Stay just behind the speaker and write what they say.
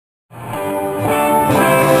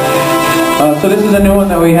So this is a new one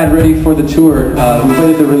that we had ready for the tour. We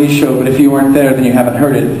played at the release show, but if you weren't there, then you haven't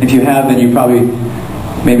heard it. If you have, then you probably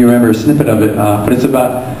maybe remember a snippet of it. But it's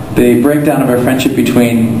about the breakdown of our friendship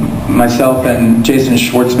between myself and Jason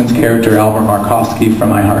Schwartzman's character, Albert Markowski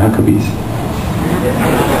from I Heart Huckabees.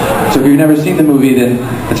 So if you've never seen the movie, then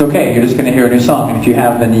it's okay. You're just going to hear a new song. And if you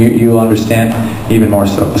have, then you'll understand even more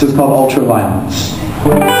so. This is called Ultraviolence.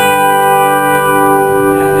 1,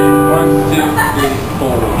 2,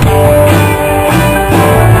 3, 4.